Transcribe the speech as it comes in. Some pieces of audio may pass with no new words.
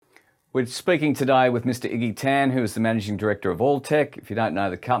We're speaking today with Mr. Iggy Tan, who is the Managing Director of Alltech. If you don't know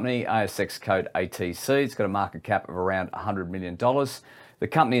the company, ASX code ATC. It's got a market cap of around $100 million. The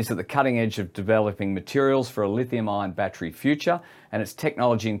company is at the cutting edge of developing materials for a lithium-ion battery future, and its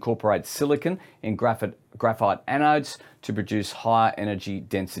technology incorporates silicon in graphite anodes to produce higher energy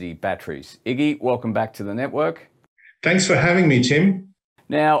density batteries. Iggy, welcome back to the network. Thanks for having me, Tim.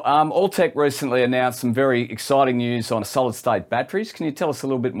 Now, Alltech recently announced some very exciting news on solid-state batteries. Can you tell us a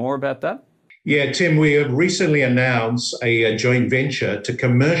little bit more about that? Yeah, Tim, we have recently announced a joint venture to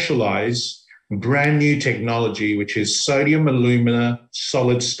commercialize brand new technology, which is sodium alumina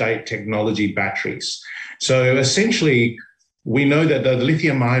solid-state technology batteries. So essentially, we know that the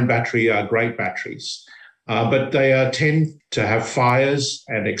lithium-ion battery are great batteries, but they tend to have fires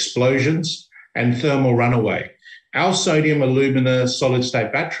and explosions and thermal runaway. Our sodium alumina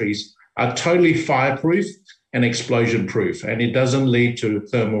solid-state batteries are totally fireproof and explosion-proof, and it doesn't lead to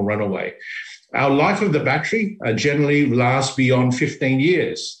thermal runaway. Our life of the battery generally lasts beyond 15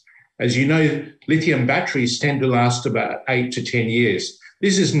 years. As you know, lithium batteries tend to last about 8 to 10 years.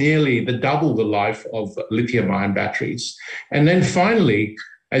 This is nearly double the life of lithium-ion batteries. And then finally,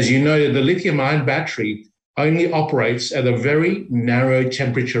 as you know, the lithium-ion battery only operates at a very narrow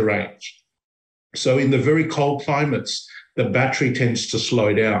temperature range. So in the very cold climates, the battery tends to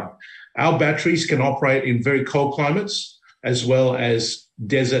slow down. Our batteries can operate in very cold climates as well as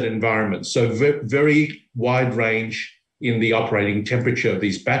desert environments. So very wide range in the operating temperature of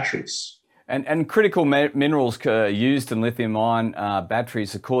these batteries. And critical minerals used in lithium-ion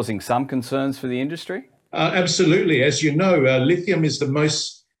batteries are causing some concerns for the industry? Absolutely. As you know, lithium is the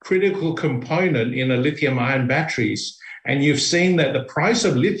most critical component in a lithium-ion batteries. And you've seen that the price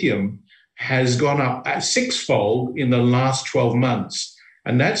of lithium has gone up at sixfold in the last 12 months.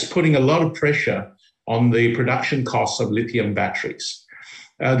 And that's putting a lot of pressure on the production costs of lithium batteries.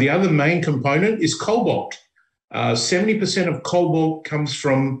 The other main component is cobalt. 70% of cobalt comes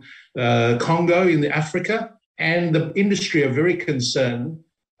from Congo in Africa, and the industry are very concerned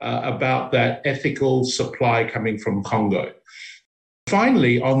about that ethical supply coming from Congo.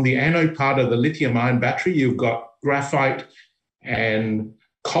 Finally, on the anode part of the lithium-ion battery, you've got graphite and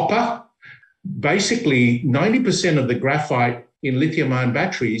copper. Basically, 90% of the graphite in lithium-ion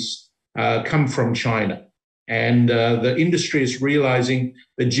batteries come from China. And the industry is realizing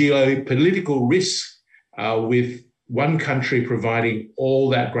the geopolitical risk with one country providing all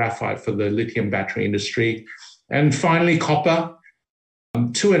that graphite for the lithium battery industry. And finally, copper.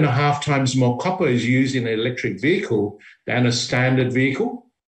 2.5 times more copper is used in an electric vehicle than a standard vehicle.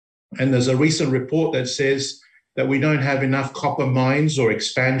 And there's a recent report that says that we don't have enough copper mines or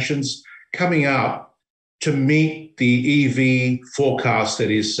expansions coming up to meet the EV forecast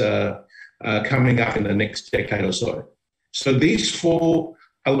that is coming up in the next decade or so. So these 4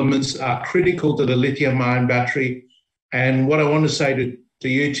 elements are critical to the lithium-ion battery. And what I want to say to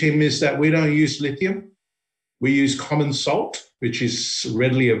you, Tim, is that we don't use lithium. We use common salt, which is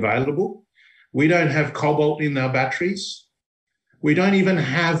readily available. We don't have cobalt in our batteries. We don't even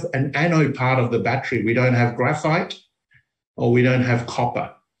have an anode part of the battery. We don't have graphite or we don't have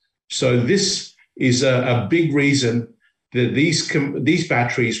copper. So this is a big reason that these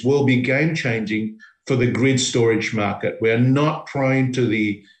batteries will be game-changing for the grid storage market. We're not prone to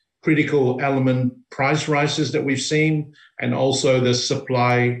the critical element price rises that we've seen and also the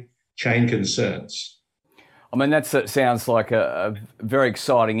supply chain concerns. I mean, that sounds like a very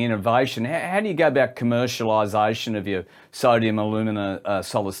exciting innovation. How do you go about commercialisation of your sodium alumina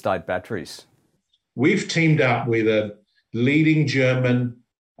solid-state batteries? We've teamed up with a leading German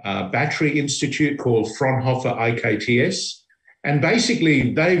battery institute called Fraunhofer IKTS. And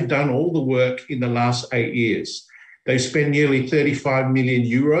basically, they've done all the work in the last 8 years. They've spent nearly 35 million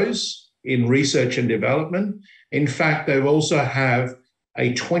euros in research and development. In fact, they also have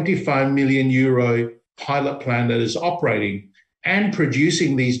a 25 million euro pilot plant that is operating and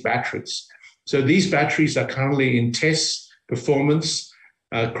producing these batteries. So these batteries are currently in test performance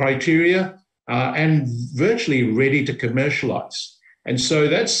criteria and virtually ready to commercialize. And so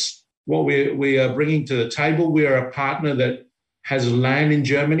that's what we are bringing to the table. We are a partner that has land in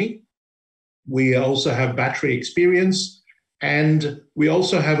Germany. We also have battery experience, and we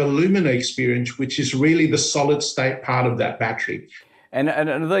also have alumina experience, which is really the solid state part of that battery. And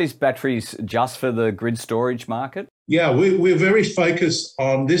are these batteries just for the grid storage market? Yeah, we're very focused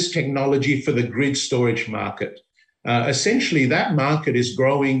on this technology for the grid storage market. Essentially, that market is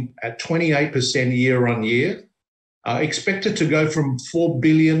growing at 28% year on year, expected to go from 4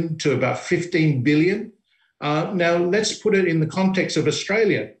 billion to about 15 billion. Now, let's put it in the context of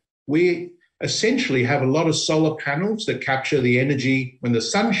Australia. We essentially have a lot of solar panels that capture the energy when the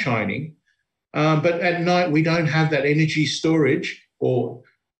sun's shining. But at night, we don't have that energy storage or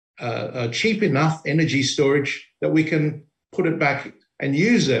cheap enough energy storage that we can put it back and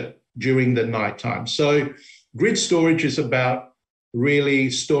use it during the nighttime. So grid storage is about really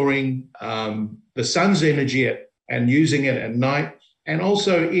storing the sun's energy and using it at night. And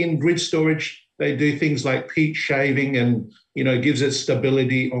also in grid storage, they do things like peak shaving and, gives it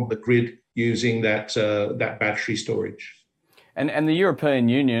stability on the grid using that battery storage. And the European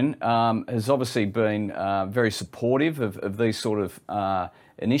Union has obviously been very supportive of these sort of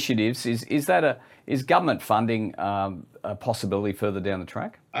initiatives. Is government funding a possibility further down the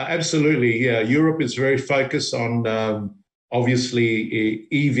track? Absolutely, yeah. Europe is very focused on obviously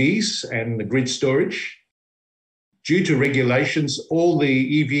EVs and the grid storage. Due to regulations, all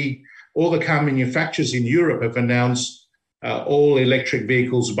the car manufacturers in Europe have announced all electric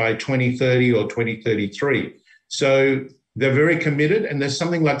vehicles by 2030 or 2033. So they're very committed, and there's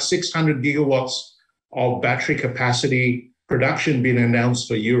something like 600 gigawatts of battery capacity production being announced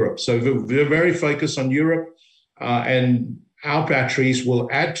for Europe. So we're very focused on Europe, and our batteries will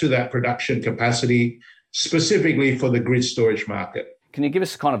add to that production capacity specifically for the grid storage market. Can you give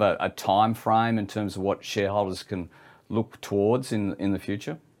us kind of a time frame in terms of what shareholders can look towards in the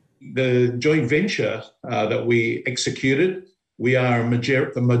future? The joint venture that we executed, we are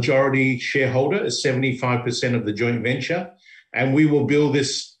the majority shareholder, is 75% of the joint venture, and we will build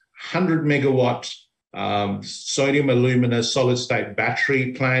this 100 megawatt sodium alumina solid state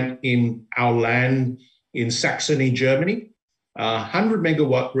battery plant in our land in Saxony, Germany. 100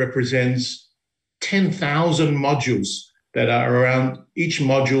 megawatt represents 10,000 modules that are around, each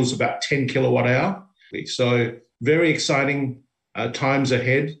module is about 10 kilowatt hour. So very exciting times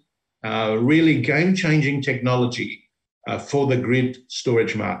ahead, really game-changing technology for the grid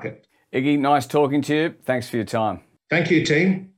storage market. Iggy, nice talking to you. Thanks for your time. Thank you, team.